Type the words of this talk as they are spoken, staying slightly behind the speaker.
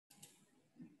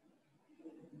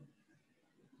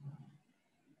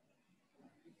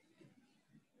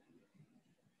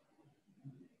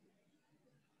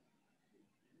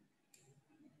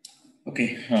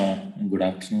Okay, good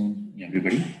afternoon,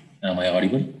 everybody. Am I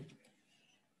audible?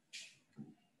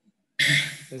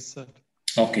 Yes, sir.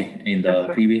 Okay, in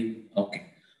the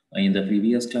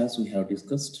previous class we have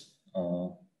discussed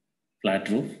flat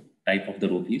roof. Type of the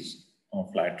roof is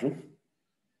flat roof.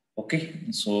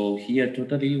 Okay, so here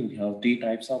totally we have three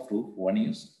types of roof. One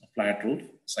is a flat roof,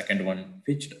 second one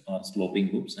pitched or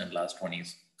sloping roofs, and last one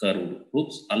is curved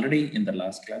roofs. Already in the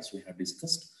last class we have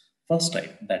discussed first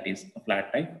type, that is a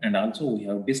flat type, and also we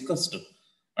have discussed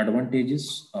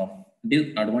advantages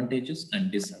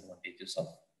and disadvantages of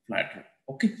flat roof.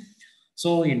 Okay,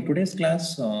 so in today's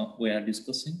class we are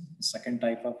discussing the second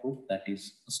type of roof, that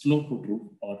is sloped roof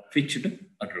or pitched roof.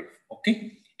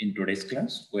 Okay, in today's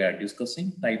class we are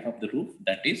discussing type of the roof,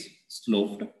 that is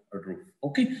sloped roof.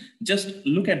 Okay, just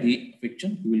look at the picture,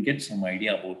 you will get some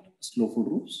idea about sloped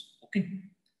roofs. Okay,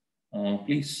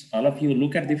 please all of you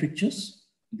look at the pictures.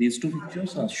 These two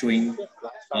pictures are showing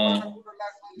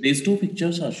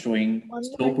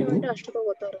sloped roof.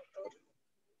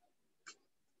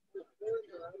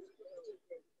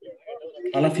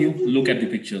 All of you look at the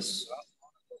pictures.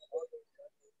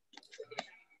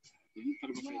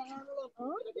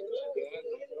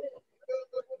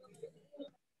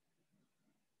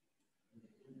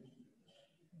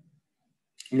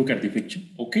 Look at the picture.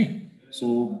 Okay,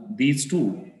 so these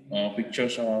two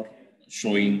pictures are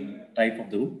showing type of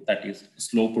the roof, that is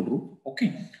sloped roof.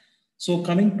 Okay, so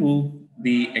coming to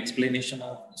the explanation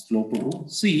of sloped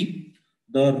roof, see,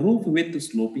 the roof with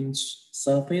sloping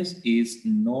surface is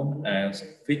known as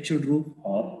pitched roof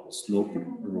or sloped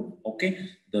roof. Okay,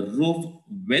 the roof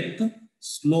with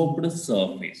sloped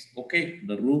surface. Okay,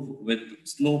 the roof with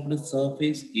sloped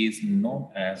surface is known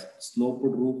as sloped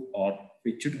roof or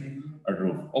pitched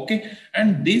roof. Okay,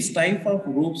 and these type of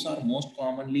roofs are most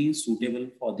commonly suitable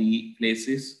for the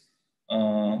places.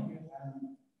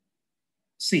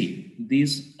 See,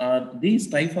 these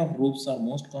type of roofs are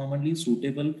most commonly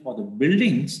suitable for the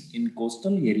buildings in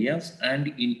coastal areas and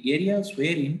in areas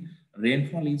wherein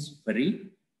rainfall is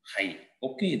very high.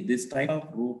 Okay, this type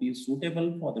of roof is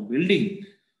suitable for the building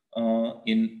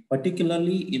in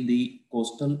particularly in the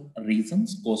coastal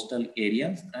regions, coastal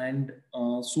areas, and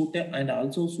and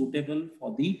also suitable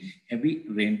for the heavy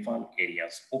rainfall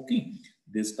areas. Okay,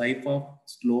 this type of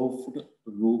sloped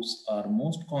roofs are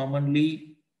most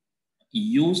commonly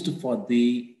used in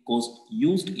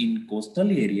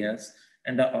coastal areas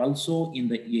and are also in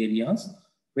the areas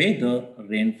where the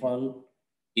rainfall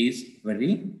is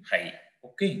very high.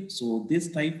 Okay, so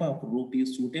this type of roof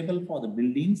is suitable for the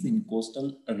buildings in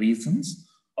coastal regions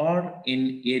or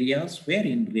in areas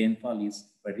wherein rainfall is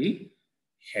very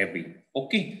heavy.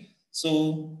 Okay,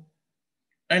 so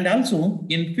and also,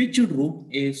 in pitched roof,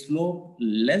 a slope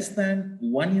less than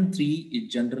 1 in 3 is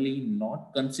generally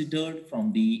not considered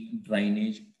from the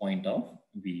drainage point of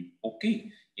view. Okay,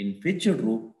 in pitched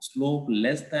roof, slope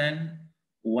less than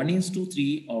 1 is to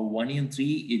 3 or 1 in 3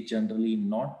 is generally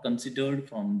not considered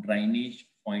from drainage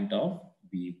point of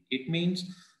view. It means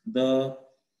the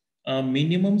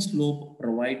minimum slope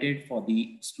provided for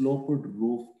the sloped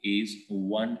roof is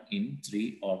 1 in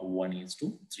 3 or 1 is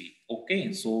to 3.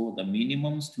 Okay, so the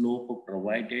minimum slope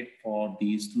provided for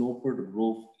the sloped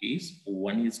roof is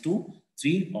 1 is to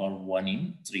 3 or 1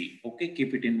 in 3. Okay,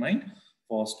 keep it in mind.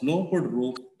 For sloped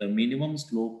roof, the minimum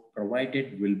slope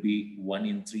provided will be 1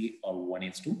 in 3 or 1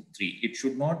 is to 3. It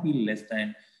should not be less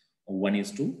than 1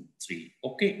 is to 3.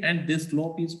 Okay, and this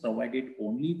slope is provided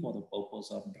only for the purpose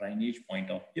of drainage point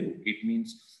of view. It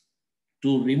means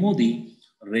to remove the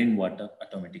rainwater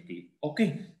automatically.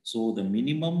 Okay, so the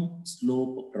minimum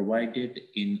slope provided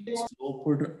in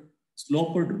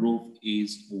sloped roof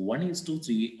is 1 is to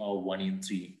 3 or 1 in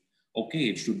 3. Okay,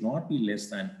 it should not be less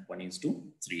than 1 is to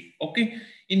 3. Okay,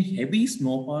 in heavy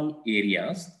snowfall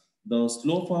areas, the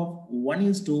slope of 1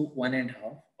 is to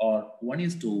 1.5 or 1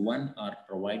 is to 1 are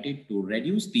provided to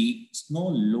reduce the snow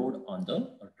load on the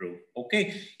roof.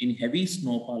 Okay, in heavy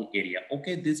snowfall area.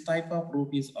 Okay, this type of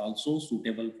roof is also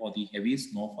suitable for the heavy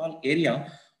snowfall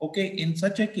area. Okay, in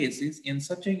such a cases, in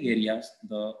such a areas,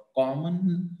 the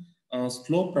common the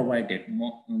slope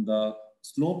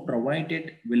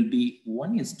provided will be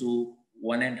 1 is to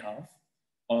 1.5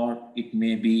 or it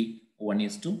may be 1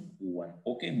 is to 1.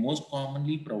 Okay, most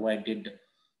commonly provided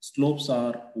slopes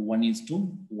are 1 is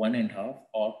to 1.5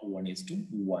 or 1 is to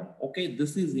 1. Okay,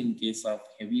 this is in case of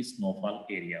heavy snowfall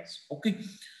areas. Okay,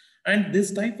 and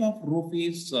this type of roof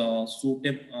is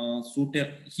suited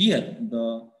here.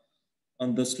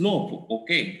 The slope,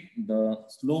 okay, the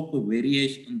slope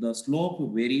varies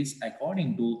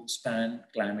according to span,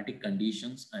 climatic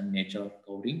conditions, and nature of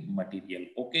covering material.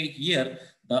 Okay, here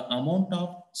the amount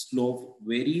of slope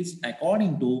varies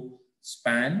according to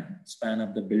span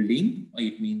of the building.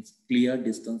 It means clear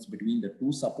distance between the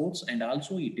two supports, and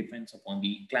also it depends upon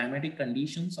the climatic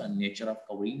conditions and nature of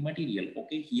covering material.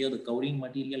 Okay, here the covering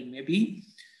material may be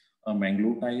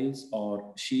mangrove tiles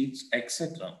or sheets,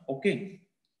 etc. Okay,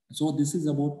 so this is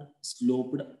about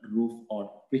sloped roof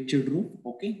or pitched roof.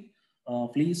 Okay,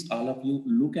 please all of you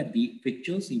look at the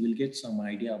pictures, you will get some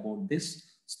idea about this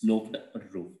sloped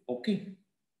roof. Okay,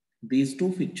 these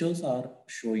two pictures are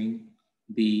showing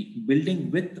the building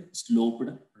with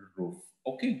sloped roof.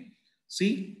 Okay,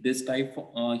 see this type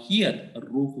here, a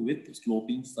roof with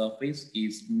sloping surface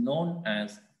is known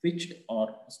as pitched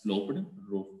or sloped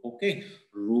roof. Okay,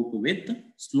 roof with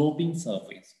sloping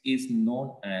surface is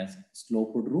known as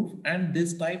sloped roof, and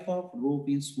this type of roof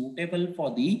is suitable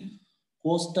for the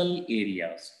coastal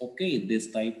areas. Okay,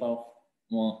 this type of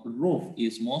roof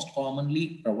is most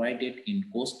commonly provided in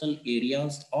coastal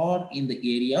areas or in the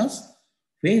areas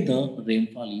where the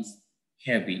rainfall is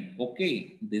heavy.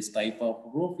 Okay, this type of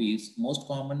roof is most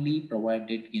commonly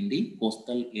provided in the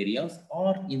coastal areas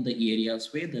or in the areas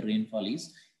where the rainfall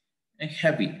is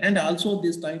heavy. And also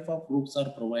this type of roofs are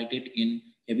provided in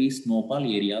heavy snowfall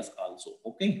areas also.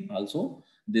 Okay, also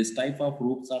this type of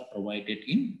roofs are provided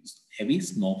in heavy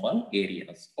snowfall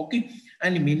areas. Okay,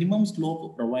 and minimum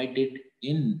slope provided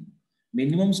in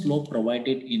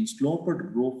sloped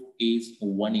roof is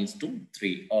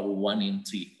 1:3 or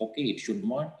 1:3. Okay, it should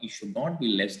not be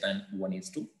less than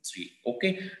 1:3.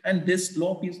 Okay, and this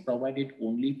slope is provided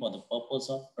only for the purpose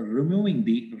of removing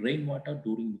the rainwater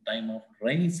during the time of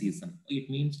rainy season. It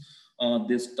means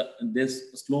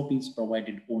this slope is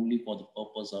provided only for the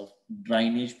purpose of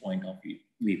drainage point of view.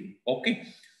 Okay,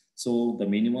 so the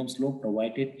minimum slope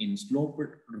provided in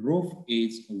sloped roof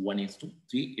is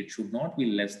 1:3. It should not be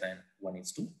less than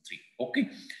 1:3. Okay,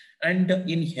 and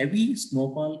in heavy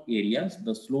snowfall areas,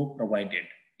 the slope provided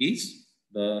is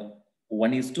the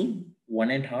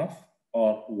 1:1.5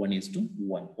 or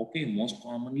 1:1. Okay, most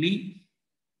commonly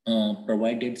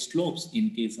provided slopes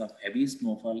in case of heavy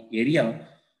snowfall area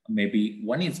maybe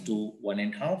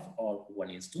 1:1.5 or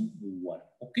 1:1.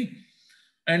 Okay,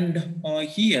 and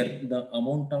here the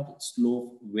amount of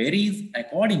slope varies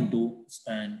according to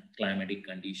span, climatic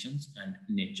conditions, and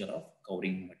nature of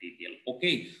covering material.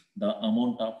 Okay, the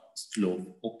amount of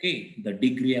slope, okay, the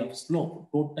degree of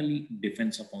slope totally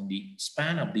depends upon the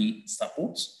span of the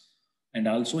supports, and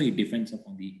also it depends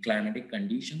upon the climatic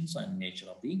conditions and nature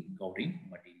of the covering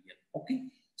material. Okay,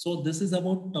 so this is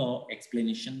about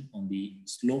explanation on the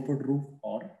sloped roof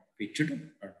or pitched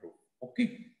roof. Okay,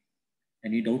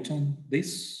 any doubts on this?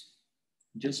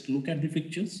 Just look at the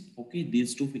pictures. Okay,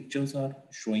 these two pictures are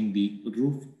showing the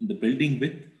roof, the building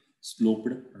with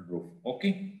sloped roof.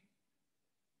 Okay.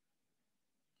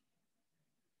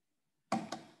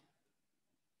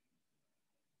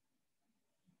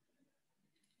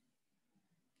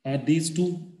 Are these two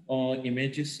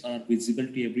images are visible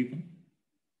to everyone?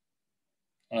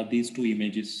 Are these two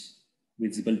images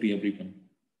visible to everyone?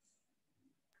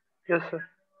 Yes, sir.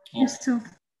 Yes, sir.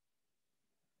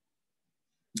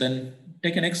 Then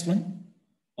take a next one.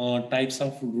 Types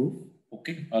of roof.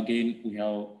 Okay, again we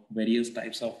have various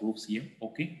types of roofs here.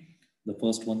 Okay, the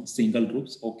first one, single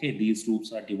roofs. Okay, these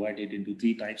roofs are divided into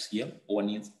three types here. One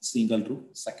is single roof.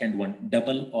 Second one,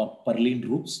 double or purlin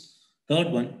roofs. Third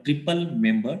one, triple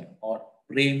membered or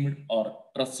framed or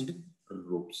trussed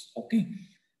roofs. Okay,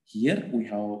 here we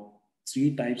have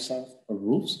three types of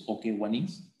roofs. Okay, one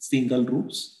is single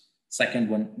roofs. Second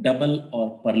one, double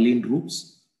or purlin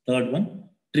roofs. Third one,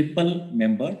 triple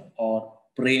membered or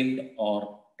framed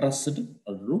or trussed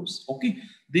roofs. Okay,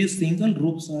 these single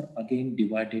roofs are again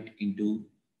divided into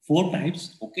four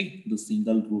types. Okay, the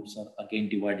single roofs are again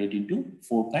divided into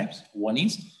four types. One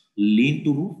is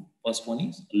lean-to roof. First one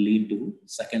is lean-to roof.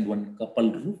 Second one,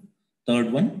 couple roof.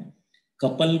 Third one,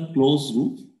 couple close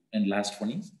roof, and last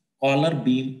one is collar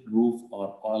beam roof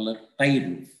or collar tie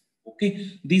roof.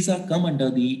 Okay, these are come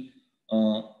under the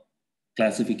uh,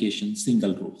 classification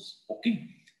single roofs. Okay,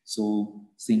 so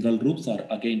single roofs are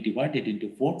again divided into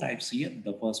four types here.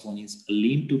 The first one is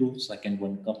lean-to roof, second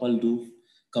one couple roof,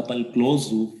 couple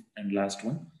close roof, and last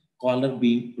one collar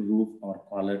beam roof or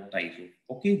collar tie roof.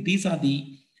 Okay, these are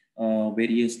the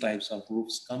various types of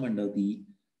roofs come under the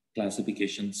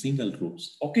classification single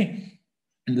roofs. Okay,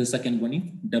 and the second one is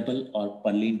double or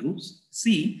purlin roofs.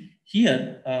 See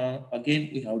here again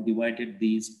we have divided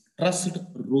these trussed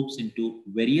roofs into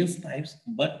various types,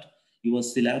 but your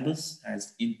syllabus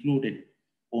has included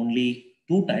only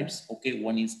two types. Okay,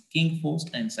 one is king post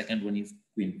and second one is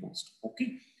queen post.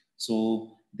 Okay,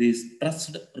 so these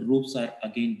trussed roofs are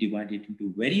again divided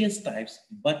into various types,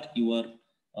 but your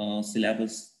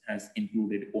syllabus has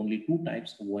included only two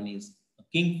types. One is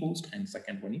king forced and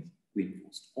second one is queen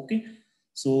forced. Okay.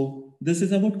 So this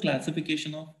is about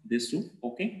classification of this roof.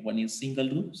 Okay. One is single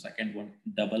roof, second one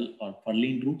double or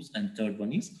purlin roofs, and third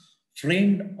one is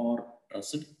framed or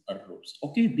trussed roofs.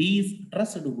 Okay. These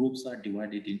trussed roofs are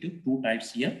divided into two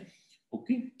types here.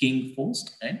 Okay. King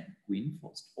forced and queen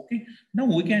forced. Okay. Now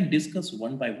we can discuss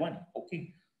one by one. Okay.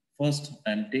 First,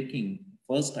 I'm taking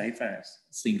first type as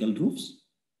single roofs.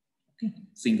 Okay.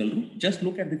 Single roof. Just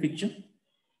look at the picture.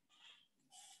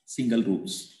 Single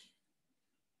roofs.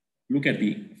 Look at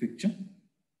the picture.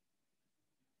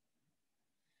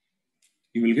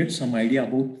 You will get some idea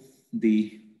about the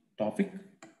topic.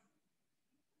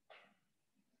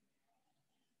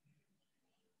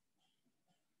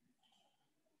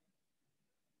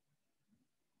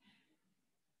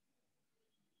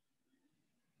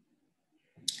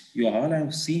 You all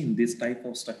have seen this type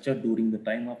of structure during the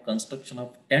time of construction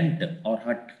of tent or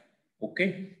hut.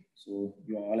 Okay. So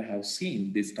you all have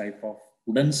seen this type of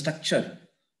wooden structure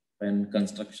when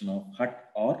construction of hut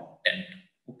or tent.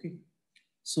 Okay.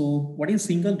 So what is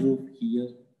single roof here?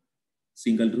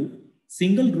 Single roof.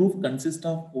 Single roof consists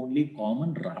of only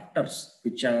common rafters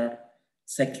which are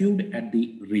secured at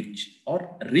the ridge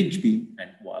or ridge beam and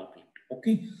wall plate.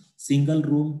 Okay. Single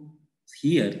roof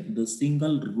here, the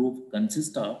single roof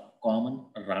consists of common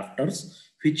rafters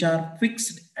which are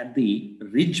fixed at the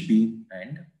ridge beam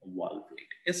and wall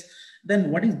plate. Yes.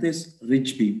 Then what is this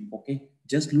ridge beam? Okay.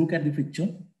 Just look at the picture.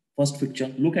 First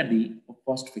picture. Look at the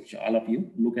first picture. All of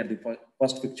you look at the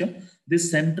first picture. This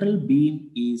central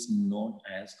beam is known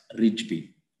as ridge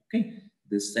beam. Okay.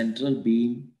 This central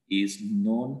beam is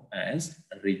known as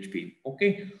ridge beam.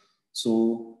 Okay.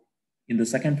 So in the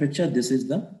second picture, this is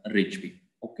the ridge beam.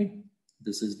 Okay.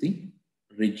 This is the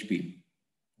ridge beam.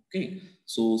 Okay.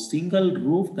 So single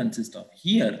roof consists of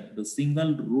here, the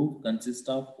single roof consists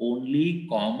of only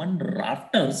common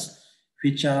rafters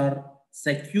which are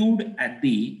secured at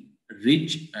the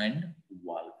ridge and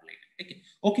wall plate. Okay.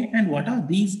 Okay. And what are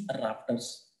these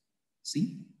rafters?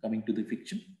 See, coming to the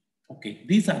picture. Okay.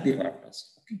 These are the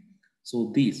rafters. Okay.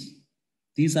 So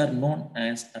these are known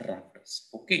as rafters.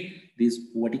 Okay. These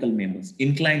vertical members,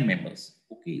 inclined members.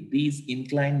 Okay. These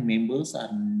inclined members are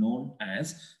known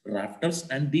as rafters,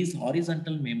 and these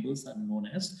horizontal members are known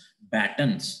as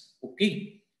battens.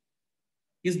 Okay.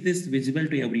 Is this visible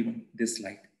to everyone? This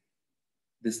slide,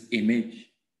 this image.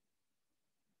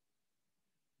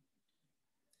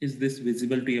 Is this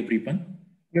visible to everyone?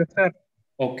 Yes, sir.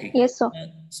 Okay. Yes, sir.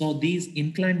 So these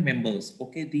inclined members,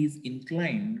 okay, these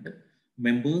inclined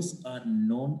members are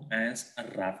known as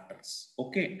rafters.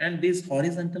 Okay. And these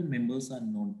horizontal members are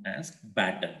known as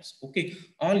battens. Okay.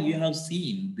 All you have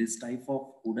seen this type of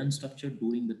wooden structure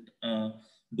during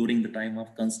the time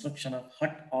of construction of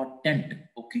hut or tent.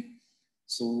 Okay.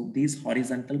 So these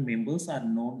horizontal members are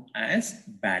known as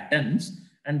battens,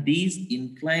 and these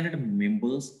inclined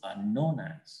members are known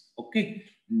as, okay,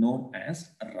 known as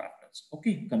rafters.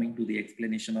 Okay, coming to the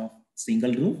explanation of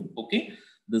single roof. Okay,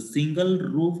 the single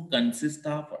roof consists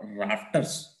of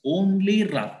rafters, only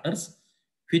rafters,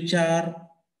 which are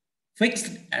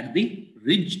fixed at the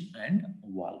ridge and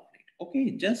wall plate.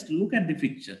 Okay, just look at the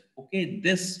picture. Okay,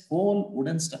 this whole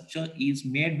wooden structure is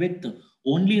made with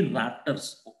only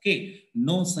rafters. Okay,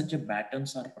 no such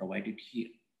battens are provided here.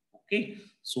 Okay,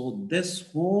 so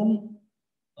this whole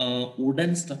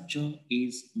wooden structure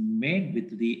is made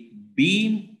with the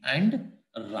beam and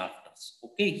rafters.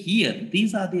 Okay, here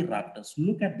these are the rafters.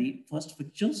 Look at the first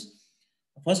pictures.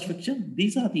 First picture,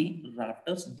 these are the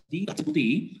rafters. These are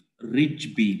the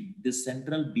ridge beam. This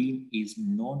central beam is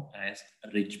known as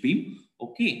ridge beam.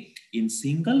 Okay, in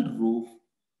single roof,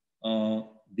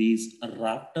 these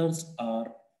rafters are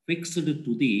fixed to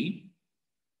the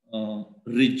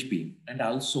ridge beam and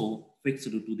also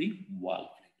fixed to the wall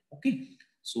plate. Okay,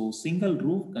 so single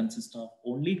roof consists of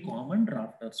only common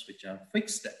rafters which are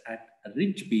fixed at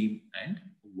ridge beam and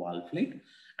wall plate,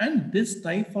 and this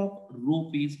type of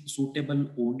roof is suitable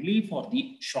only for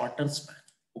the shorter span.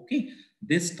 Okay,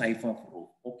 this type of roof,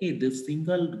 okay, this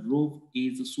single roof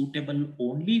is suitable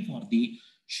only for the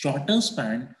shorter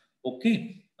span.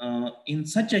 Okay, in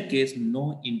such a case,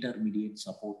 no intermediate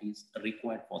support is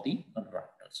required for the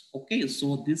rafters. Okay,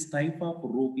 so this type of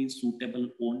roof is suitable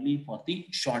only for the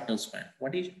shorter span.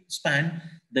 What is span?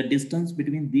 The distance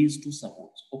between these two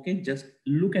supports. Okay, just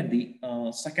look at the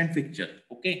second picture.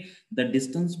 Okay, the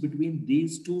distance between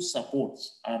these two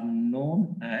supports are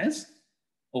known as,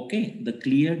 okay, the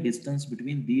clear distance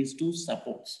between these two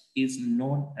supports is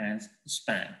known as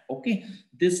span. Okay,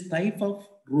 this type of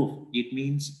roof, it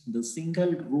means the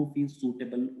single roof is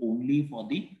suitable only for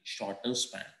the shorter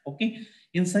span. Okay,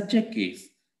 in such a case,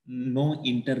 no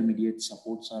intermediate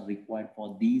supports are required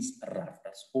for these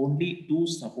rafters. Only two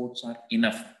supports are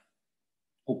enough.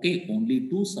 Okay, only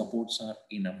two supports are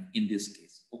enough in this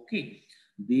case. Okay,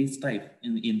 these type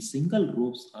in single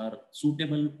roofs are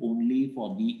suitable only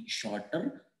for the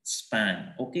shorter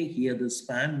span. Okay, here the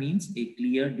span means a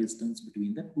clear distance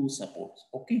between the two supports.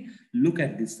 Okay, look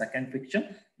at this second picture,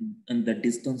 and the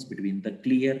distance between the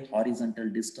clear horizontal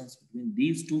distance between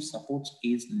these two supports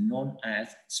is known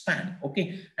as span.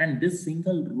 Okay, and this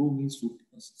single roof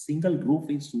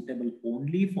is suitable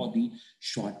only for the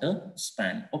shorter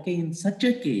span. Okay, in such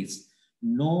a case,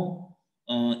 no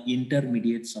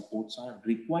intermediate supports are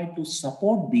required to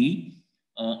support the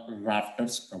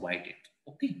rafters provided.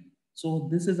 Okay, so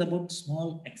this is about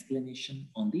small explanation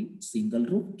on the single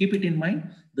roof. Keep it in mind,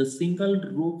 the single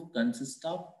roof consists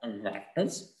of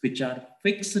rafters which are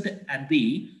fixed at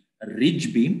the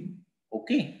ridge beam.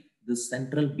 Okay, the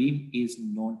central beam is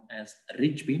known as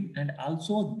ridge beam, and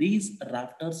also these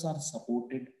rafters are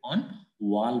supported on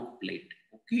wall plate.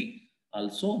 Okay,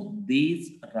 also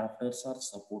these rafters are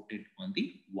supported on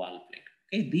the wall plate.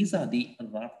 Okay, these are the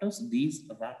rafters. These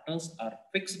rafters are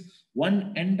fixed.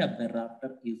 One end of the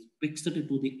rafter is fixed to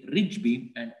the ridge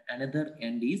beam and another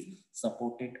end is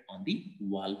supported on the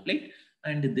wall plate.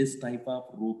 And this type of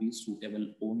roof is suitable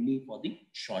only for the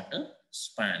shorter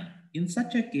span. In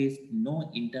such a case, no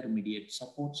intermediate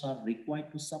supports are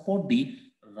required to support the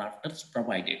rafters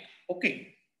provided.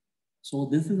 Okay. So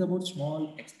this is about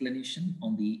small explanation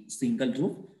on the single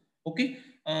roof. Okay.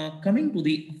 Coming to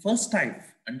the first type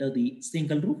under the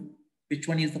single roof. Which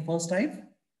one is the first type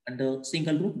under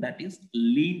single roof? That is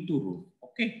lean-to roof.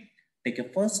 Okay. Take a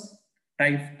first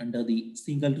type under the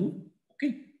single roof.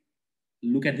 Okay.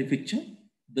 Look at the picture.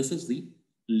 This is the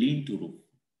lean-to roof.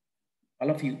 All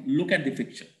of you, look at the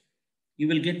picture. You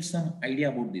will get some idea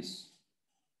about this.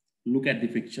 Look at the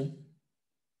picture.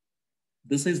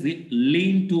 This is the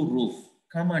lean-to roof.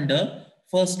 Come under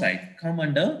first type. Come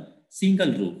under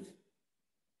single roof.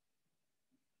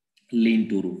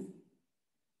 Lean-to roof.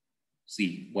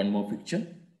 See, one more picture.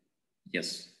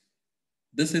 Yes.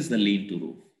 This is the lean-to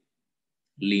roof.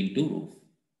 Lean-to roof.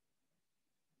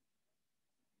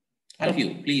 All of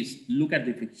you, please look at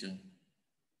the picture.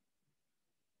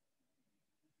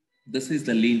 This is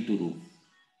the lean-to roof.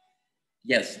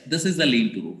 Yes, this is the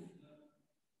lean-to roof.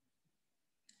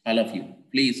 All of you,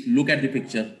 please look at the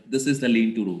picture. This is the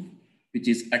lean-to roof, which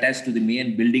is attached to the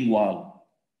main building wall.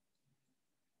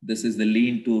 This is the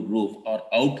lean-to roof or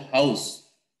outer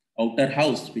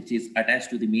house, which is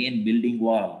attached to the main building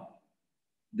wall.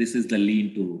 This is the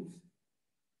lean-to roof.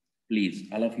 Please,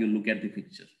 all of you look at the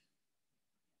picture.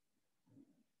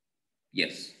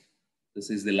 Yes, this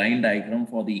is the line diagram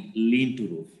for the lean-to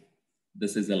roof.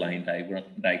 This is the line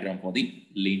diagram for the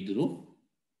lean-to roof.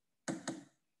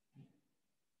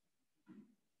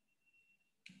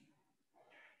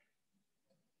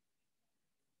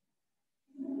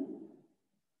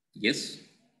 Yes,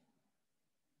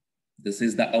 this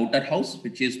is the outer house,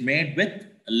 which is made with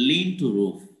a lean-to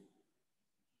roof.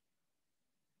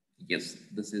 Yes,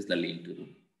 this is the lean-to roof.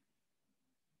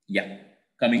 Yeah,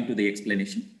 coming to the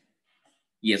explanation.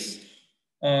 Yes,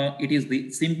 it is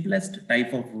the simplest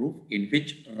type of roof in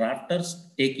which rafters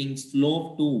taking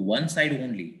slope to one side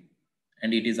only,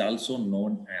 and it is also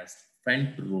known as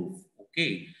front roof.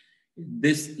 Okay,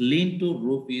 this lean-to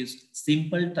roof is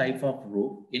simple type of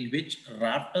roof in which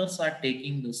rafters are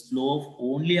taking the slope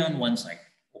only on one side.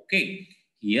 Okay,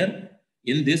 here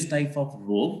in this type of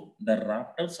roof, the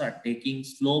rafters are taking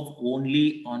slope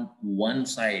only on one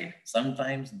side.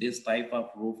 Sometimes this type of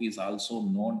roof is also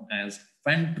known as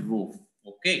front roof.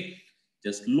 Okay,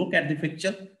 just look at the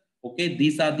picture. Okay,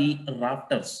 these are the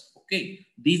rafters. Okay,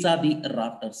 these are the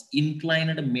rafters.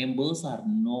 Inclined members are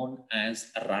known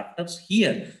as rafters.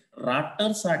 Here,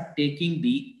 rafters are taking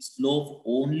the slope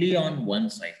only on one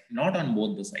side, not on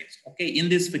both the sides. Okay, in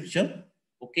this picture,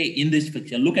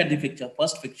 look at the picture,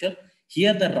 first picture.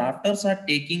 Here, the rafters are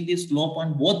taking the slope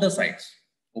on both the sides.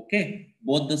 Okay,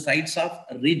 both the sides of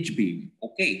ridge beam.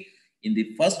 Okay, in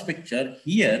the first picture,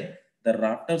 here, the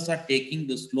rafters are taking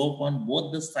the slope on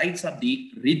both the sides of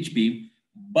the ridge beam.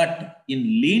 But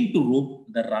in lean-to roof,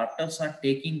 the rafters are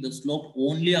taking the slope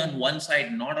only on one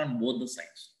side, not on both the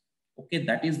sides. Okay,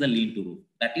 that is the lean-to roof.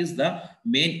 That is the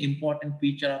main important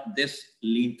feature of this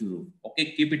lean-to roof.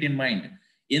 Okay, keep it in mind.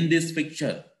 In this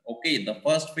picture, okay, the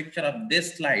first picture of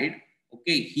this slide,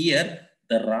 okay, here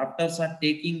the rafters are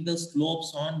taking the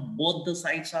slopes on both the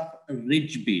sides of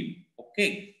ridge beam.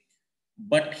 Okay,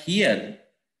 but here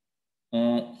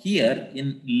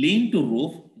in lean-to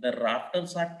roof, the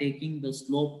rafters are taking the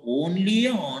slope only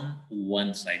on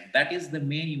one side. That is the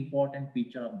main important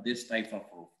feature of this type of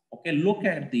roof. Okay, look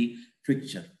at the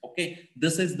picture. Okay,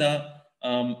 this is the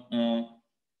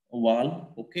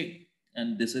wall. Okay,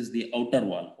 and this is the outer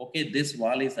wall. Okay, this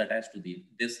wall is attached to the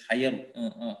this higher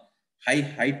high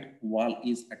height wall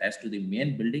is attached to the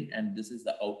main building, and this is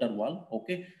the outer wall.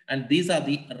 Okay, and these are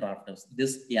the rafters.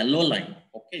 This yellow line.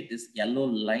 Okay, this yellow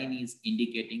line is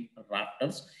indicating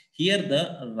rafters. Here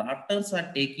the rafters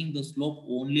are taking the slope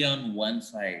only on one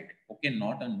side. Okay,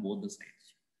 not on both the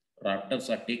sides. Rafters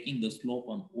are taking the slope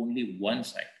on only one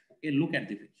side. Okay, look at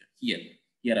the picture here.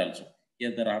 Here also.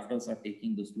 Here the rafters are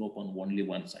taking the slope on only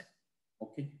one side.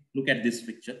 Okay, look at this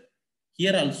picture.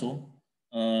 Here also,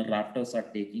 rafters are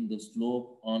taking the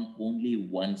slope on only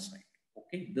one side.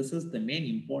 Okay, this is the main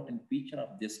important feature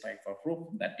of this type of roof,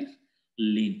 that is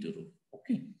lean-to roof.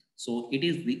 Okay, so it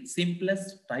is the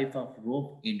simplest type of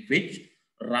roof in which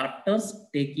rafters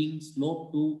taking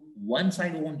slope to one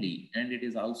side only, and it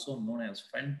is also known as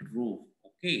front roof.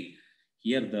 Okay,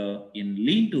 here the in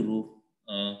lean-to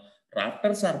roof,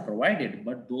 rafters are provided,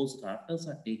 but those rafters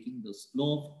are taking the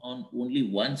slope on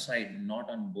only one side, not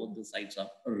on both the sides of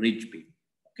a ridge beam.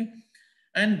 Okay,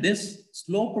 and this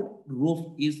sloped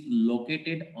roof is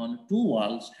located on two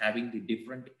walls having the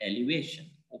different elevation.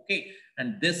 Okay,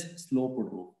 and this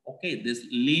sloped roof. Okay, this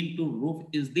lean-to roof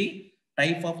is the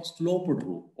type of sloped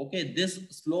roof. Okay, this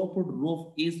sloped roof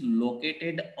is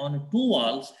located on two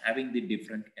walls having the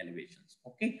different elevations.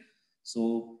 Okay,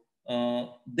 so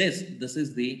this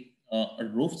is the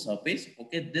roof surface.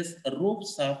 Okay, this roof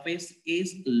surface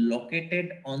is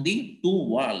located on the two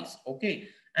walls. Okay,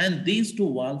 and these two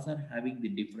walls are having the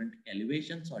different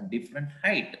elevations or different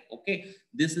height. Okay,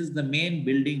 this is the main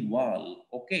building wall.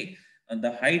 Okay, and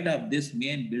the height of this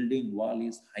main building wall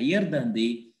is higher than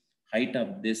the height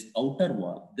of this outer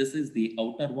wall. This is the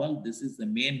outer wall, this is the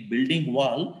main building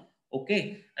wall.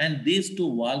 Okay, and these two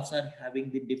walls are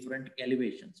having the different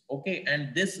elevations. Okay,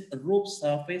 and this roof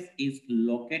surface is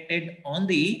located on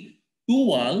the two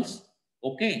walls.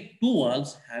 Okay, two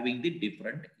walls having the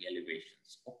different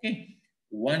elevations. Okay,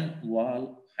 one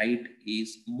wall height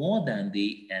is more than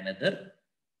the another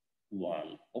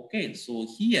wall. Okay, so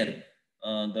here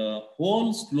the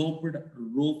whole sloped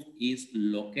roof is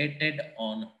located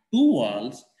on two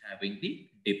walls having the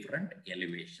different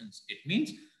elevations. It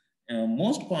means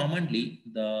most commonly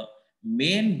the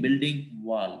main building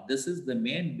wall, this is the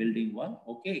main building wall.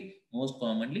 Okay, most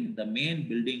commonly the main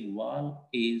building wall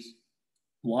is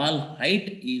wall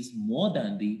height is more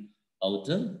than the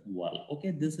outer wall.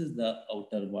 Okay, this is the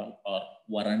outer wall or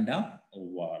veranda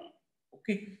wall.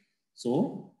 Okay,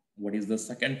 so what is the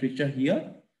second picture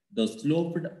here? The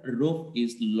sloped roof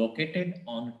is located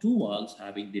on two walls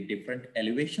having the different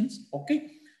elevations.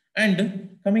 Okay,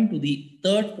 and coming to the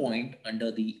third point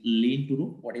under the lean-to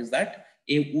roof, what is that?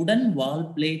 A wooden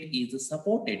wall plate is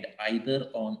supported either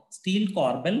on steel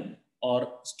corbel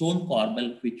or stone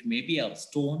corbel, which may be of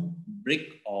stone, brick,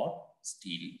 or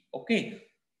steel. Okay,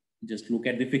 just look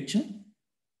at the picture.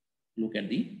 Look at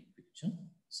the picture.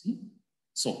 See,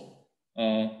 so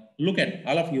look at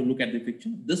all of you. Look at the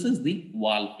picture. This is the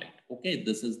wall plate. Okay,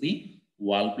 this is the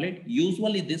wall plate.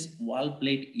 Usually, this wall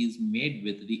plate is made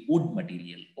with the wood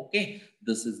material. Okay,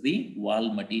 this is the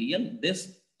wall material.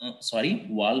 This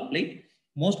wall plate.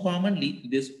 Most commonly,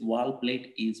 this wall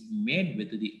plate is made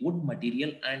with the wood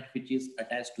material and which is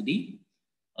attached to the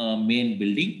main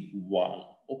building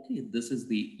wall. Okay, this is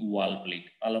the wall plate.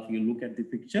 All of you look at the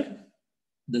picture.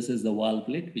 This is the wall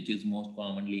plate, which is most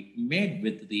commonly made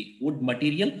with the wood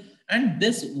material. And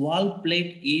this wall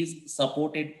plate is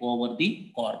supported over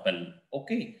the corbel.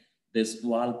 Okay, this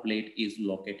wall plate is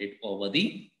located over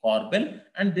the corbel,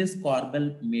 and this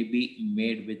corbel may be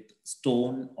made with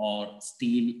stone or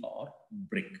steel or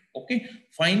brick. Okay,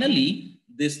 finally,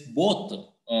 this both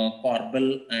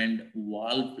corbel and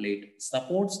wall plate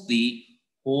supports the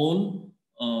whole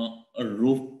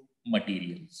roof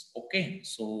materials. Okay,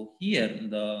 so here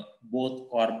the both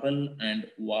corbel and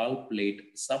wall plate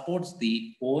supports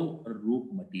the whole roof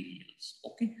materials.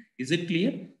 Okay, is it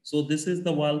clear? So this is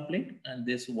the wall plate, and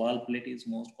this wall plate is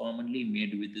most commonly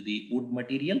made with the wood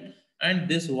material, and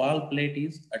this wall plate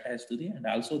is attached to the, and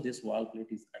also this wall plate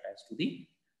is attached to the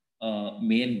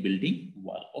main building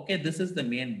wall. Okay, this is the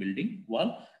main building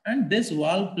wall, and this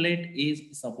wall plate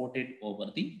is supported over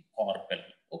the corbel.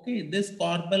 Okay, this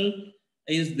corbel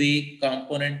is the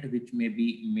component which may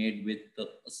be made with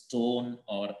stone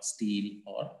or steel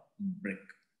or brick.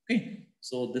 Okay,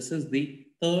 so this is the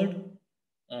third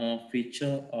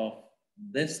feature of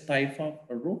this type of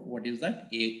a roof. What is that?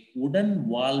 A wooden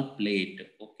wall plate.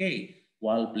 Okay,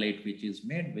 wall plate which is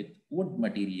made with wood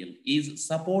material is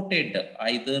supported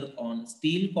either on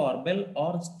steel corbel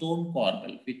or stone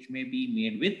corbel, which may be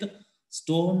made with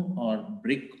stone or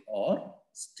brick or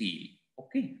steel.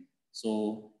 Okay,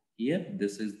 so here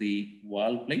this is the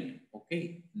wall plate.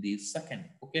 Okay, the second.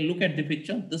 Okay, look at the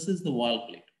picture. This is the wall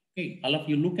plate. Okay, all of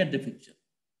you look at the picture.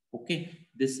 Okay,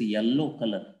 this yellow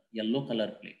color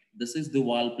plate. This is the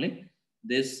wall plate.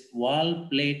 This wall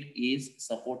plate is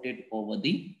supported over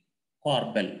the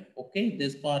corbel. Okay,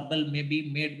 this corbel may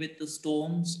be made with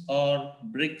stones or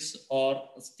bricks or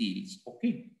steels.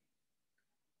 Okay,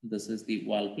 this is the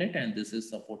wall plate and this is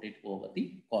supported over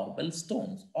the corbel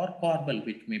stones or corbel,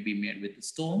 which may be made with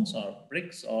stones or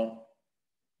bricks or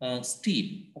steel.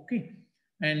 Okay,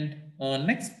 and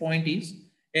next point is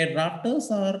a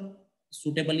rafters are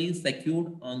suitably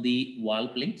secured on the wall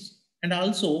plates, and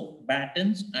also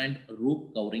battens and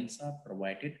roof coverings are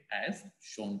provided as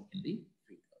shown in the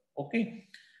figure. Okay,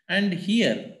 and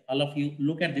here all of you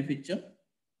look at the picture.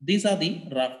 These are the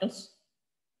rafters.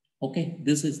 Okay,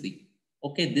 this is the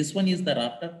okay. This one is the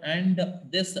rafter, and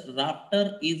this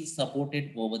rafter is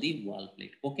supported over the wall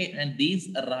plate. Okay, and these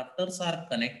rafters are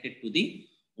connected to the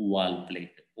wall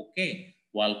plate. Okay,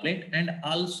 wall plate, and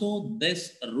also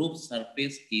this roof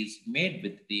surface is made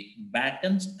with the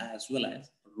battens as well as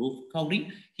roof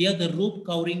covering. Here, the roof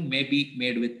covering may be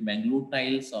made with manglue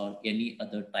tiles or any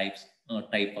other type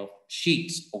of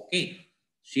sheets. Okay,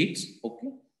 sheets.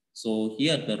 Okay, so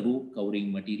here the roof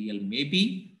covering material may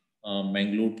be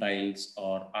manglue tiles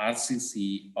or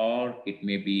RCC, or it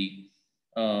may be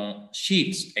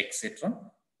sheets, etc.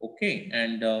 Okay,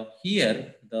 and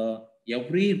here the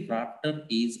every rafter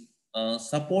is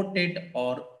supported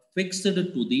or fixed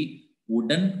to the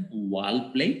wooden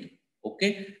wall plate.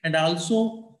 Okay, and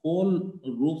also whole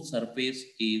roof surface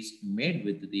is made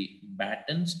with the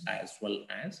battens as well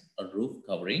as a roof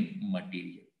covering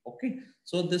material. Okay,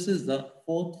 so this is the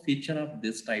fourth feature of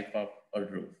this type of a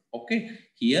roof. Okay,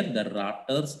 here the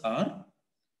rafters are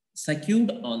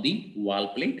secured on the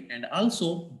wall plate, and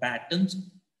also battens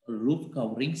roof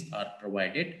coverings are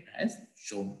provided as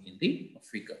shown in the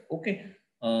figure. Okay,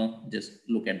 just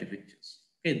look at the pictures.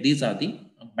 Okay, these are the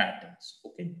battens.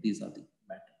 Okay, these are the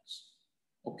battens.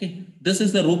 Okay, this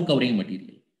is the roof covering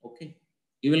material. Okay,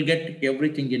 you will get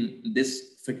everything in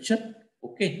this picture.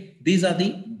 Okay, these are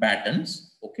the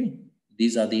battens. Okay,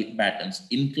 these are the battens.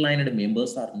 Inclined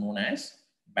members are known as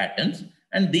battens,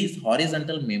 and these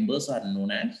horizontal members are known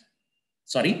as,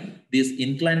 sorry, these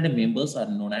inclined members are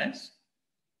known as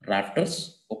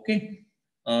rafters. Okay,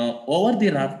 over the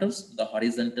rafters, the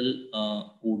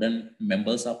horizontal wooden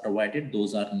members are provided.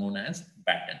 Those are known as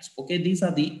battens. Okay, these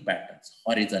are the battens,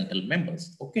 horizontal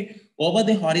members. Okay, over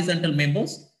the horizontal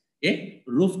members, a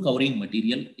roof covering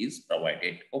material is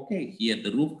provided. Okay, here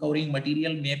the roof covering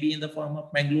material may be in the form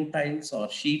of manglue tiles or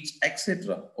sheets,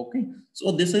 etc. Okay,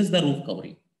 so this is the roof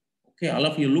covering. Okay, all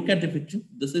of you look at the picture.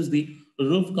 This is the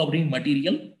roof covering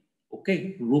material.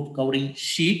 Okay, roof covering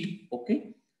sheet.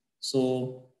 Okay,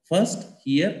 so first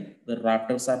here the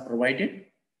rafters are provided.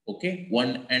 Okay,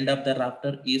 one end of the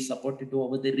rafter is supported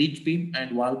over the ridge beam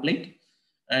and wall plate,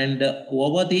 and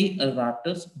over the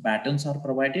rafters battens are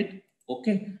provided.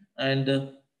 Okay, and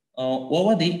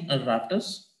over the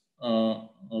rafters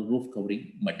roof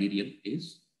covering material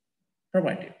is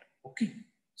provided. Okay,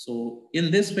 so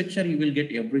in this picture you will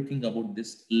get everything about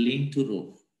this lean-to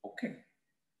roof. Okay,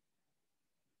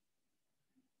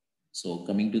 so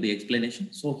coming to the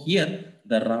explanation. So here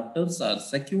the rafters are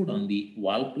secured on the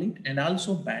wall plate, and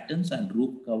also battens and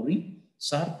roof covering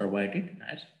are provided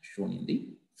as shown in the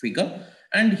figure.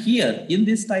 And here in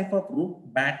this type of roof,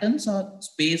 battens are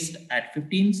spaced at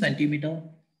 15 centimeter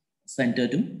center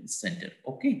to center.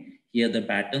 Okay, here the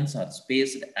battens are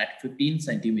spaced at 15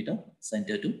 centimeter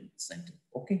center to center.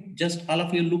 Okay, just all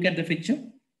of you look at the picture.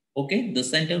 Okay, the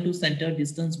center to center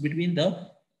distance between the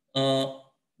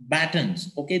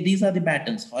battens. Okay, these are the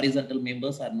battens. Horizontal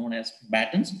members are known as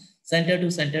battens. Center to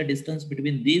center distance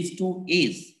between these two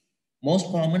is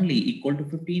most commonly equal to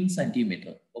 15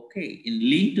 centimeter. Okay, in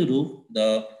lean to roof,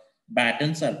 the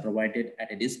battens are provided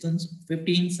at a distance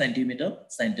 15 centimeter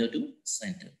center to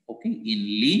center. Okay, in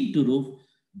lean to roof,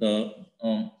 the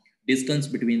distance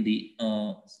between the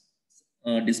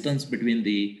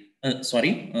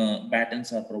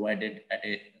battens are provided at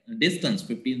a distance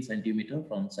 15 centimeter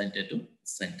from center to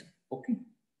center. Okay,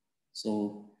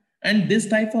 so and this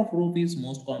type of roof is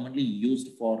most commonly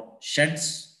used for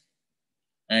sheds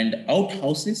and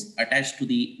outhouses attached to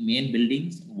the main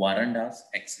buildings, verandas,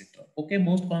 etc. Okay,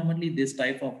 most commonly this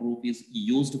type of roof is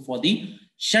used for the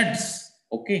sheds,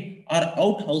 okay, or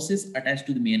outhouses attached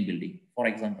to the main building. For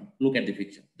example, look at the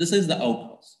picture. This is the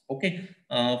outhouse. Okay,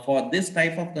 for this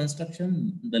type of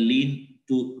construction, the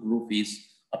lean-to roof is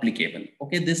applicable.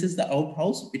 Okay, this is the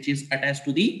outhouse which is attached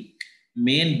to the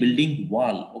main building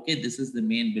wall. Okay, this is the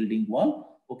main building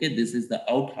wall. Okay, this is the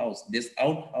outhouse. This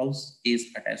outhouse is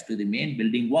attached to the main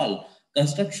building wall.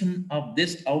 Construction of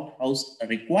this outhouse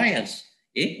requires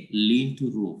a lean-to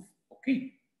roof.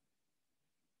 Okay,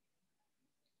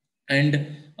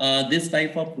 and this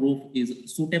type of roof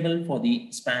is suitable for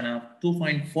the span of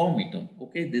 2.4 meter.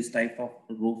 Okay, this type of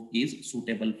roof is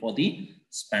suitable for the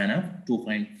span of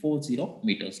 2.40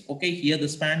 meters. Okay, here the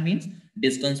span means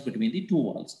distance between the two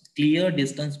walls. Clear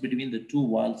distance between the two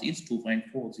walls is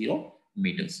 2.40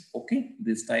 meters. Okay,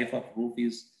 this type of roof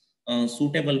is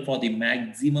suitable for the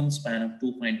maximum span of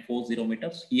 2.40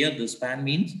 meters. Here the span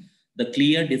means the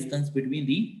clear distance between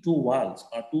the two walls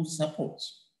or two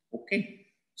supports. Okay,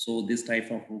 so this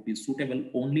type of roof is suitable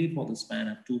only for the span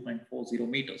of 2.40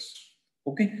 meters.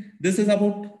 Okay, this is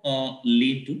about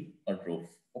lean-to a roof.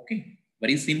 Okay,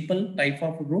 very simple type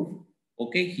of roof.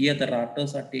 Okay, here the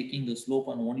rafters are taking the slope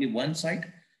on only one side,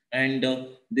 and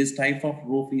this type of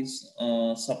roof is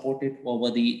supported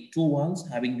over the two walls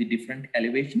having the different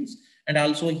elevations, and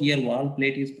also here wall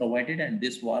plate is provided, and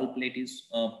this wall plate is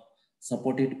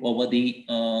supported over the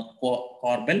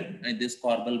corbel, and this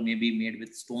corbel may be made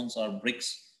with stones or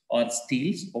bricks or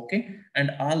steels. Okay,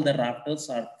 and all the rafters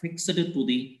are fixed to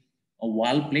the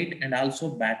wall plate, and also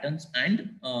battens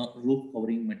and roof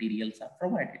covering materials are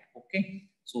provided. Okay,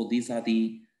 so these are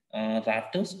the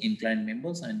rafters, inclined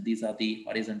members, and these are the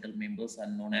horizontal members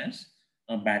are known as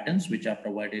battens, which are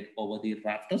provided over the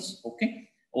rafters. Okay,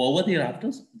 over the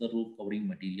rafters the roof covering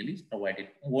material is provided.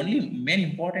 Only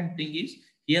main important thing is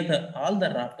here the all the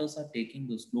rafters are taking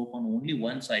the slope on only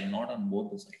one side, not on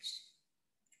both the sides.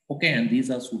 Okay, and these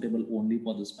are suitable only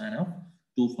for the span of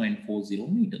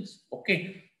 2.40 meters.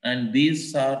 Okay, and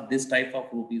this type of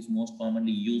roof is most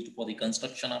commonly used for the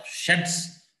construction of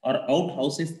sheds or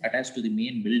outhouses attached to the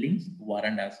main buildings,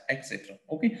 verandas, etc.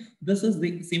 Okay, this is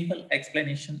the simple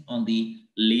explanation on the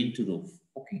lean-to roof.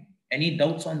 Okay, any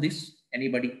doubts on this?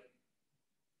 Anybody?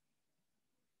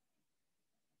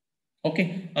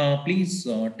 Okay, please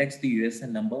text the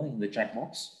USN number in the chat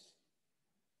box.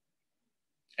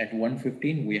 At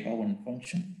 1:15 we have one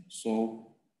function,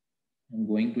 so I'm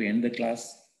going to end the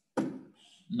class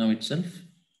now itself.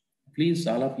 Please,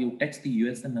 all of you, text the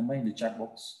USN number in the chat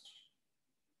box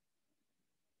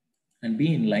and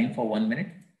be in line for 1 minute.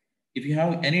 If you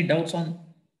have any doubts on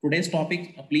today's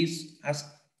topic, please ask.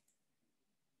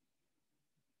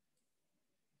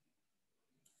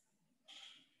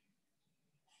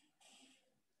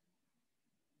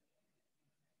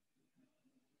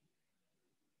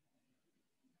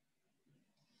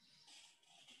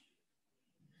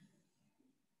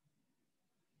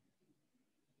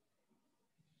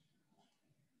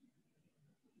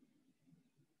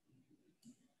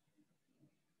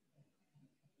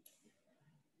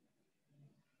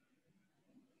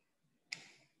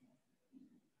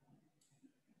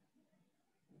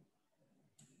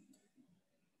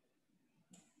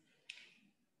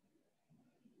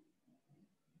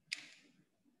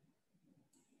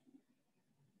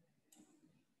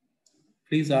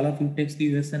 Please, all of you, text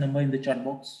the USN number in the chat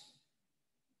box.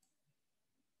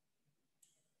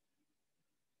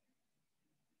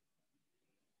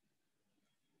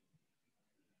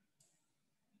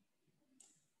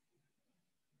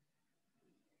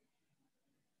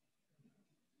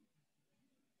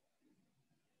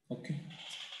 Okay.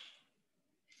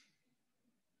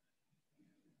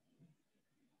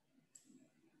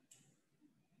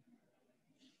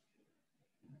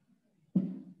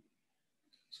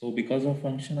 So because of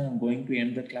function, I'm going to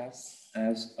end the class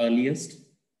as earliest.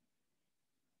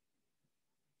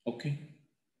 Okay.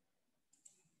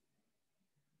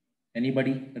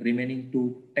 Anybody remaining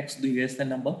to text the USN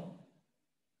number?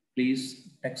 Please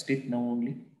text it now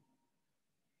only.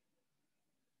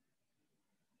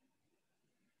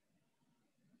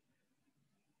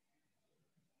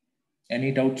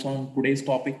 Any doubts on today's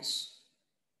topics?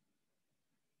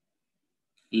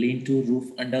 Lean-to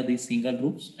roof under the single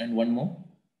roofs, and one more,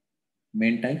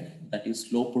 main type, that is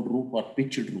sloped roof or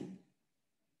pitched roof.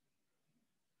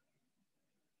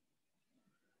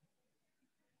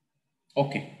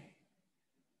 Okay.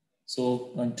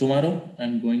 So tomorrow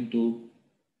I'm going to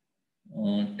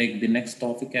take the next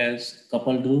topic as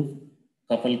coupled roof,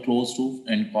 couple closed roof,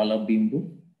 and collar beam roof.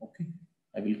 Okay.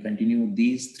 I will continue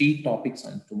these three topics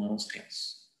on tomorrow's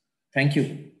class. Thank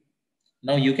you.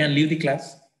 Now you can leave the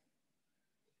class.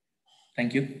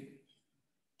 Thank you.